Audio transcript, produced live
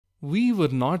We were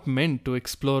not meant to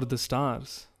explore the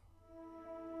stars.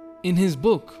 In his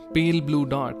book, Pale Blue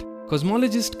Dot,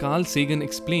 cosmologist Carl Sagan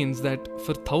explains that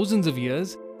for thousands of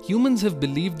years, humans have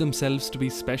believed themselves to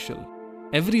be special.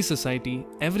 Every society,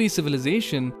 every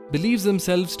civilization believes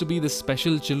themselves to be the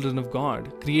special children of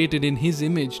God, created in His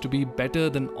image to be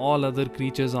better than all other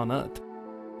creatures on Earth.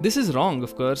 This is wrong,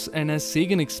 of course, and as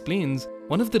Sagan explains,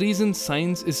 one of the reasons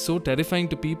science is so terrifying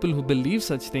to people who believe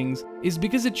such things is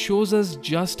because it shows us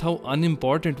just how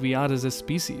unimportant we are as a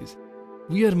species.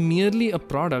 We are merely a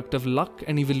product of luck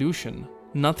and evolution,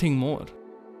 nothing more.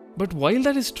 But while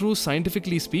that is true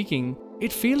scientifically speaking,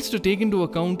 it fails to take into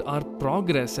account our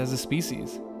progress as a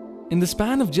species. In the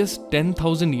span of just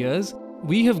 10,000 years,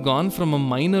 we have gone from a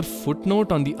minor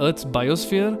footnote on the Earth's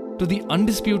biosphere to the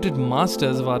undisputed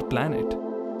masters of our planet.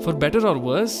 For better or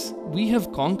worse, we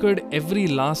have conquered every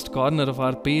last corner of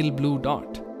our pale blue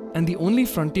dot, and the only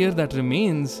frontier that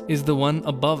remains is the one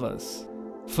above us.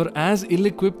 For as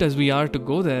ill-equipped as we are to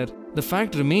go there, the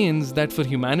fact remains that for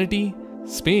humanity,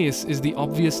 space is the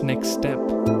obvious next step.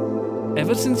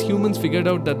 Ever since humans figured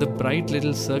out that the bright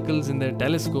little circles in their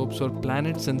telescopes were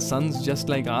planets and suns just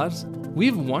like ours,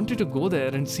 we've wanted to go there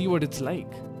and see what it's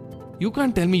like. You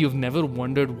can't tell me you've never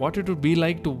wondered what it would be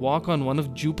like to walk on one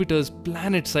of Jupiter's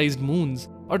planet-sized moons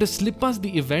or to slip past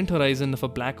the event horizon of a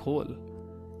black hole.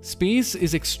 Space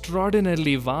is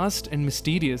extraordinarily vast and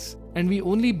mysterious, and we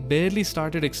only barely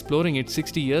started exploring it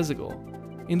 60 years ago.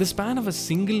 In the span of a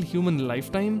single human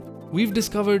lifetime, we've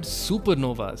discovered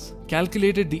supernovas,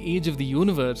 calculated the age of the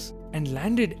universe, and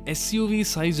landed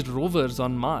SUV-sized rovers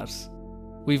on Mars.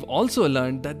 We've also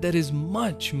learned that there is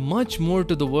much more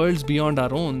to the worlds beyond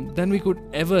our own than we could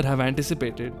ever have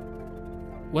anticipated.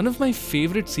 One of my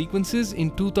favorite sequences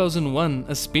in 2001,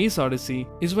 A Space Odyssey,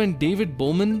 is when David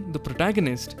Bowman, the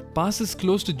protagonist, passes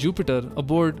close to Jupiter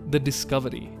aboard the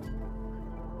Discovery.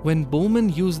 When Bowman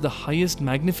used the highest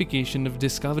magnification of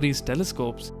Discovery's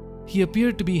telescopes, he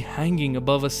appeared to be hanging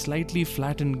above a slightly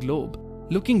flattened globe,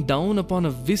 looking down upon a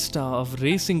vista of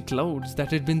racing clouds that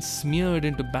had been smeared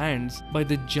into bands by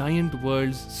the giant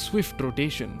world's swift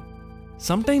rotation.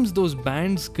 Sometimes those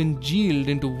bands congealed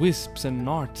into wisps and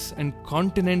knots and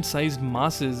continent-sized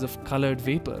masses of colored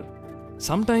vapor.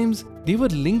 Sometimes they were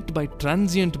linked by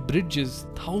transient bridges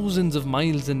thousands of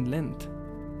miles in length.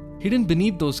 Hidden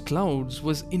beneath those clouds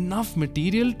was enough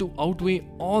material to outweigh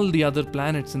all the other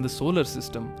planets in the solar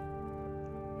system.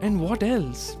 And what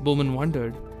else, Bowman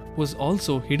wondered, was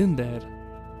also hidden there?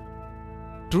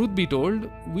 Truth be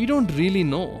told, we don't really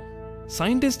know.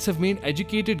 Scientists have made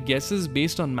educated guesses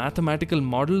based on mathematical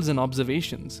models and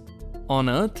observations. On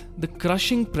Earth, the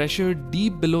crushing pressure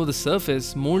deep below the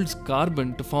surface molds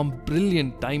carbon to form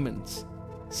brilliant diamonds.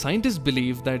 Scientists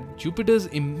believe that Jupiter's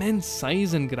immense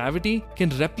size and gravity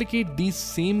can replicate these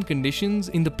same conditions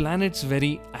in the planet's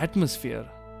very atmosphere.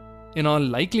 In all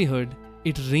likelihood,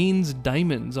 it rains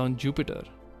diamonds on Jupiter.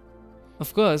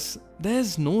 Of course,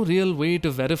 there's no real way to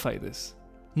verify this.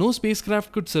 No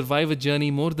spacecraft could survive a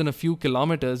journey more than a few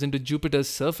kilometers into Jupiter's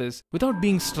surface without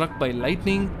being struck by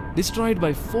lightning, destroyed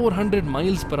by 400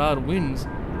 miles per hour winds,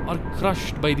 or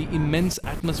crushed by the immense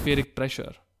atmospheric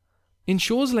pressure. In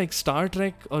shows like Star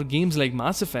Trek or games like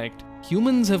Mass Effect,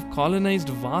 humans have colonized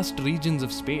vast regions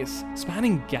of space,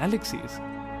 spanning galaxies.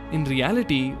 In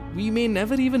reality, we may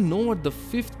never even know what the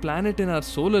fifth planet in our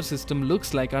solar system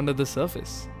looks like under the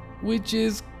surface, which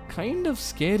is kind of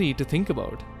scary to think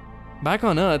about. Back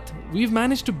on Earth, we've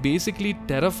managed to basically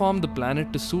terraform the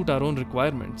planet to suit our own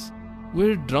requirements.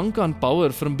 We're drunk on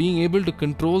power from being able to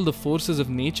control the forces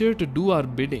of nature to do our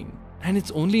bidding. And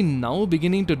it's only now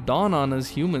beginning to dawn on us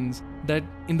humans that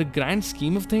in the grand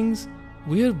scheme of things,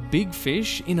 we're big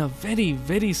fish in a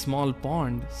very small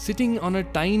pond, sitting on a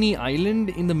tiny island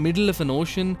in the middle of an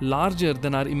ocean larger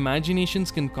than our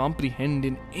imaginations can comprehend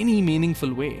in any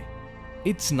meaningful way.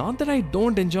 It's not that I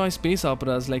don't enjoy space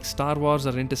operas like Star Wars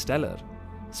or Interstellar.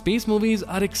 Space movies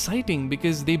are exciting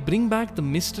because they bring back the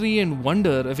mystery and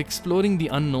wonder of exploring the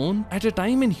unknown at a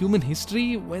time in human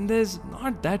history when there's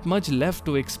not that much left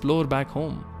to explore back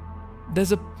home.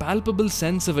 There's a palpable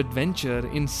sense of adventure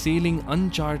in sailing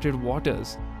uncharted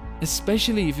waters,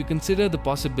 especially if you consider the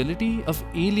possibility of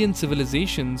alien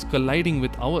civilizations colliding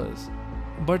with ours.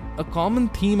 But a common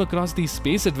theme across these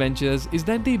space adventures is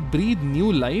that they breathe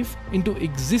new life into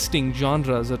existing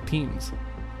genres or themes.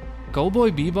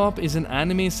 Cowboy Bebop is an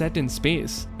anime set in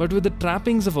space, but with the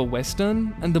trappings of a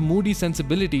western and the moody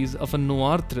sensibilities of a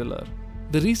noir thriller.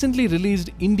 The recently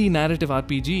released indie narrative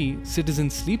RPG, Citizen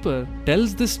Sleeper,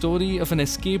 tells the story of an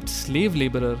escaped slave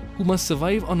laborer who must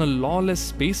survive on a lawless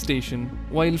space station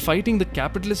while fighting the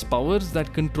capitalist powers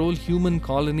that control human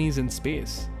colonies in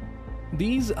space.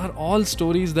 These are all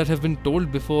stories that have been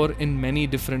told before in many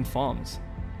different forms.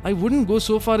 I wouldn't go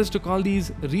so far as to call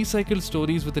these recycled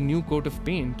stories with a new coat of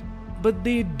paint, but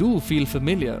they do feel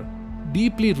familiar,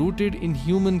 deeply rooted in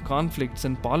human conflicts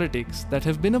and politics that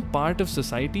have been a part of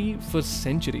society for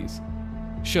centuries.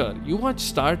 Sure, you watch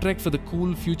Star Trek for the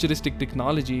cool futuristic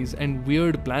technologies and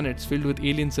weird planets filled with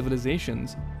alien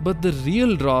civilizations, but the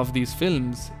real draw of these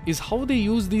films is how they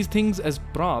use these things as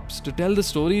props to tell the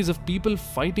stories of people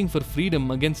fighting for freedom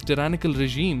against tyrannical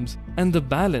regimes and the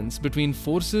balance between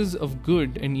forces of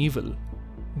good and evil.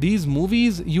 These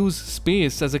movies use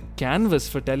space as a canvas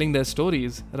for telling their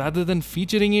stories rather than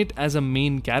featuring it as a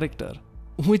main character.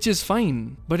 Which is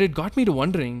fine, but it got me to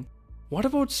wondering, what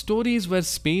about stories where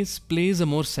space plays a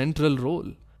more central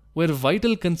role? Where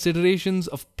vital considerations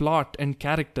of plot and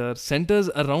character centers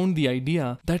around the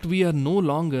idea that we are no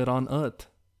longer on Earth?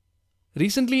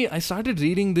 Recently, I started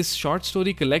reading this short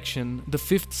story collection, The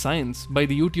Fifth Science, by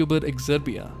the YouTuber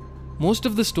Exerbia. Most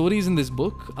of the stories in this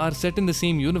book are set in the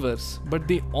same universe, but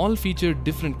they all feature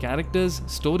different characters,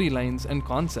 storylines, and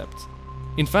concepts.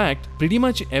 In fact, pretty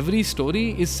much every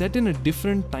story is set in a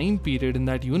different time period in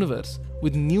that universe,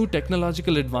 with new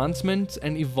technological advancements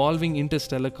and evolving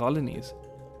interstellar colonies.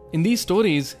 In these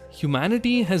stories,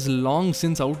 humanity has long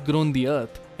since outgrown the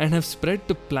Earth and have spread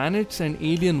to planets and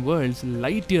alien worlds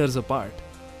light years apart.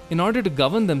 In order to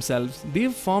govern themselves, they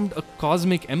have formed a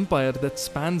cosmic empire that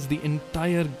spans the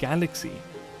entire galaxy.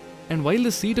 And while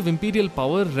the seat of imperial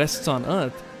power rests on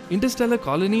Earth, interstellar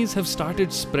colonies have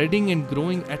started spreading and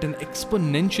growing at an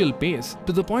exponential pace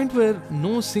to the point where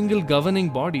no single governing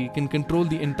body can control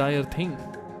the entire thing.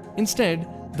 Instead,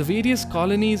 the various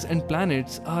colonies and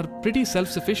planets are pretty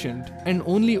self-sufficient and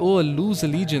only owe a loose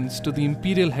allegiance to the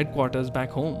imperial headquarters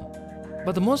back home.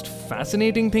 But the most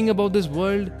fascinating thing about this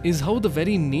world is how the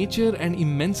very nature and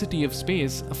immensity of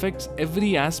space affects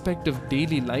every aspect of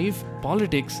daily life,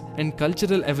 politics, and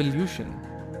cultural evolution.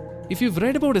 If you've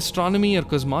read about astronomy or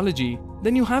cosmology,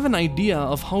 then you have an idea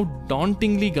of how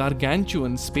dauntingly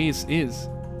gargantuan space is.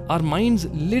 Our minds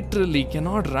literally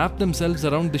cannot wrap themselves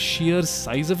around the sheer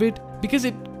size of it because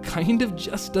it kind of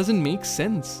just doesn't make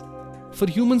sense. For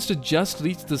humans to just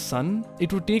reach the Sun,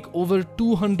 it would take over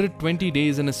 220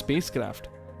 days in a spacecraft.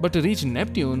 But to reach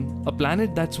Neptune, a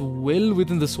planet that's well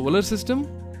within the solar system,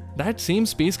 that same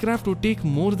spacecraft would take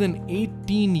more than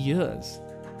 18 years.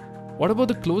 What about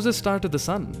the closest star to the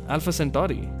Sun, Alpha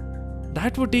Centauri?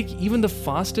 That would take even the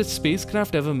fastest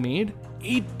spacecraft ever made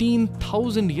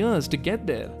 18,000 years to get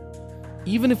there.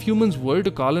 Even if humans were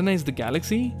to colonize the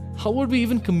galaxy, how would we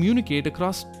even communicate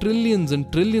across trillions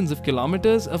and trillions of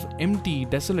kilometers of empty,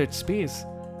 desolate space?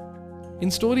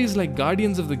 In stories like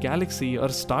Guardians of the Galaxy or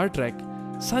Star Trek,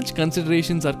 such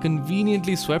considerations are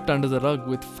conveniently swept under the rug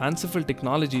with fanciful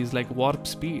technologies like warp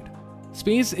speed.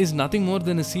 Space is nothing more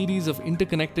than a series of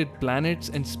interconnected planets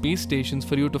and space stations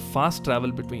for you to fast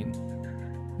travel between.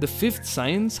 The Fifth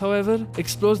Science, however,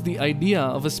 explores the idea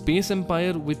of a space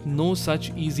empire with no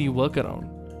such easy workaround.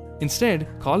 Instead,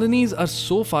 colonies are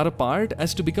so far apart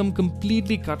as to become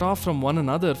completely cut off from one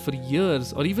another for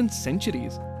years or even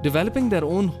centuries, developing their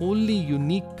own wholly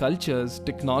unique cultures,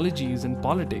 technologies, and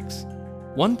politics.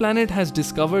 One planet has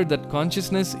discovered that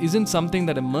consciousness isn't something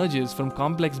that emerges from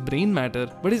complex brain matter,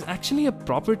 but is actually a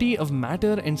property of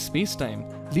matter and space-time,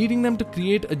 leading them to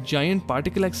create a giant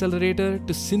particle accelerator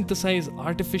to synthesize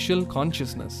artificial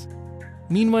consciousness.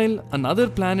 Meanwhile, another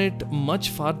planet much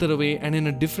farther away and in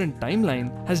a different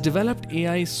timeline has developed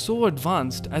AI so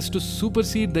advanced as to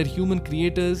supersede their human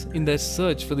creators in their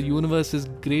search for the universe's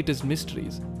greatest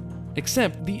mysteries.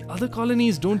 Except the other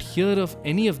colonies don't hear of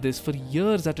any of this for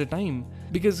years at a time,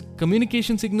 because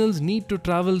communication signals need to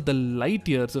travel the light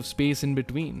years of space in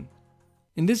between.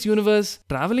 In this universe,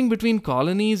 traveling between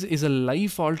colonies is a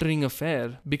life-altering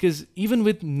affair because even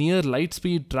with near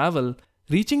light-speed travel,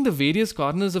 reaching the various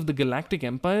corners of the galactic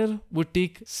empire would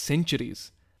take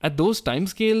centuries. At those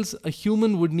timescales, a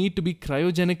human would need to be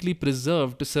cryogenically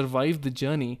preserved to survive the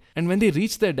journey, and when they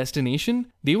reach their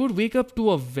destination, they would wake up to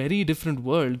a very different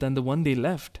world than the one they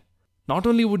left. Not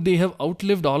only would they have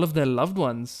outlived all of their loved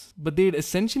ones, but they'd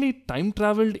essentially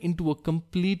time-traveled into a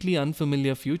completely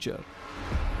unfamiliar future.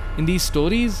 In these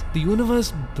stories, the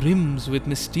universe brims with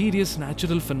mysterious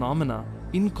natural phenomena,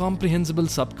 incomprehensible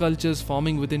subcultures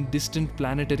forming within distant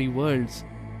planetary worlds,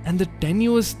 and the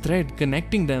tenuous thread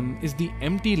connecting them is the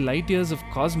empty light years of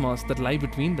cosmos that lie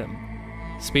between them.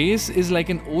 Space is like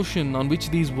an ocean on which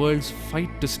these worlds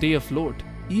fight to stay afloat,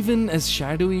 even as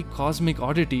shadowy cosmic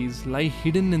oddities lie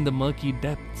hidden in the murky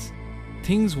depths.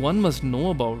 Things one must know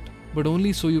about, but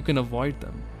only so you can avoid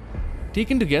them.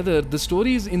 Taken together, the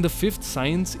stories in The Fifth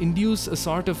Science induce a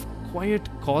sort of quiet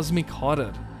cosmic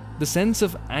horror, the sense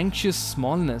of anxious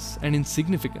smallness and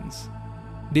insignificance.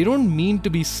 They don't mean to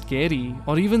be scary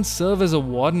or even serve as a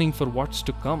warning for what's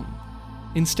to come.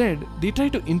 Instead, they try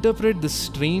to interpret the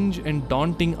strange and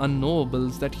daunting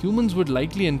unknowables that humans would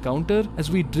likely encounter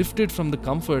as we drifted from the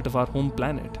comfort of our home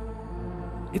planet.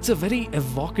 It's a very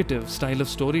evocative style of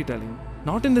storytelling,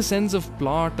 not in the sense of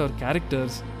plot or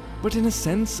characters, but in a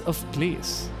sense of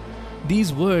place.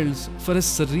 These worlds, for as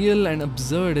surreal and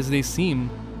absurd as they seem,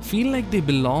 feel like they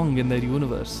belong in their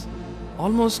universe.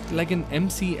 Almost like an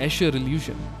M.C. Escher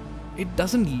illusion. It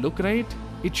doesn't look right,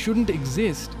 it shouldn't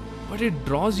exist, but it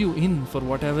draws you in for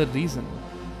whatever reason.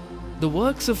 The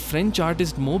works of French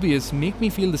artist Moebius make me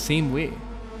feel the same way.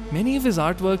 Many of his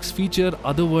artworks feature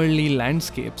otherworldly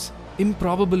landscapes,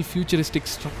 improbable futuristic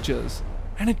structures,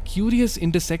 and a curious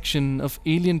intersection of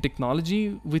alien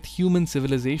technology with human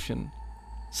civilization.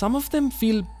 Some of them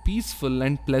feel peaceful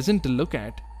and pleasant to look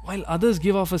at, while others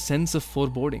give off a sense of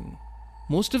foreboding.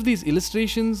 Most of these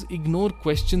illustrations ignore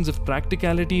questions of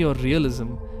practicality or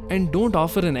realism and don't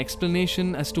offer an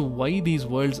explanation as to why these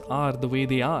worlds are the way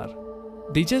they are.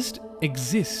 They just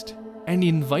exist and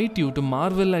invite you to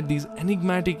marvel at these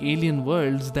enigmatic alien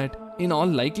worlds that, in all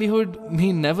likelihood,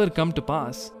 may never come to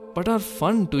pass, but are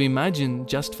fun to imagine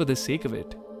just for the sake of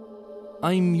it.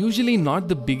 I'm usually not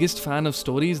the biggest fan of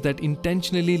stories that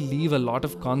intentionally leave a lot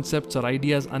of concepts or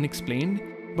ideas unexplained,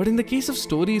 but in the case of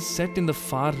stories set in the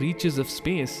far reaches of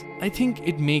space, I think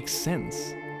it makes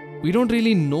sense. We don't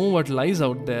really know what lies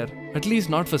out there, at least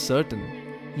not for certain.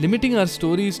 Limiting our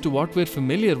stories to what we're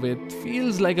familiar with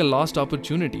feels like a lost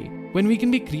opportunity, when we can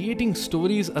be creating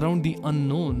stories around the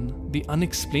unknown, the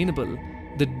unexplainable,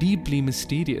 the deeply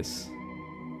mysterious.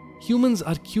 Humans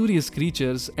are curious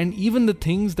creatures, and even the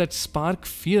things that spark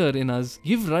fear in us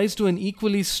give rise to an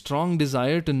equally strong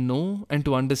desire to know and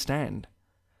to understand.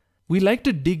 We like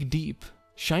to dig deep,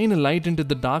 shine a light into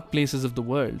the dark places of the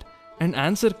world, and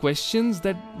answer questions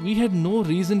that we had no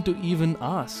reason to even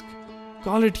ask.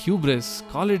 Call it hubris,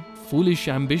 call it foolish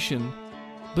ambition,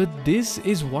 but this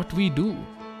is what we do.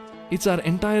 It's our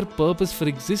entire purpose for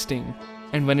existing,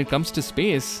 and when it comes to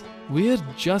space, we're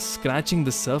just scratching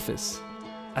the surface.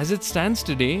 As it stands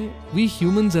today, we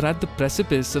humans are at the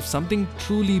precipice of something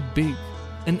truly big.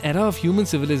 An era of human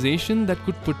civilization that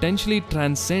could potentially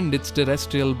transcend its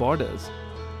terrestrial borders.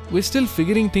 We're still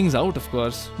figuring things out, of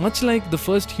course, much like the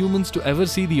first humans to ever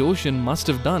see the ocean must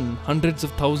have done hundreds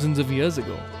of thousands of years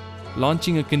ago.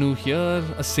 Launching a canoe here,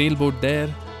 a sailboat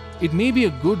there. It may be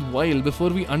a good while before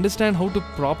we understand how to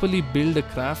properly build a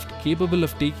craft capable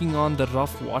of taking on the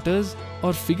rough waters,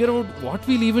 or figure out what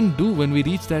we'll even do when we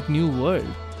reach that new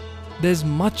world. There's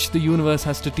much the universe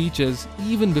has to teach us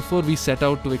even before we set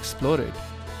out to explore it.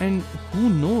 And who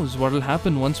knows what will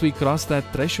happen once we cross that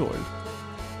threshold.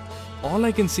 All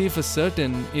I can say for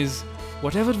certain is,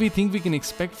 whatever we think we can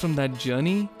expect from that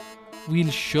journey, we'll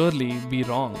surely be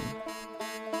wrong.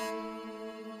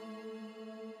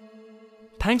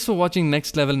 Thanks for watching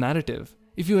Next Level Narrative.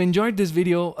 If you enjoyed this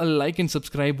video, a like and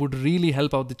subscribe would really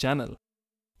help out the channel.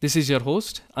 This is your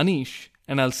host, Anish,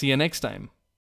 and I'll see you next time.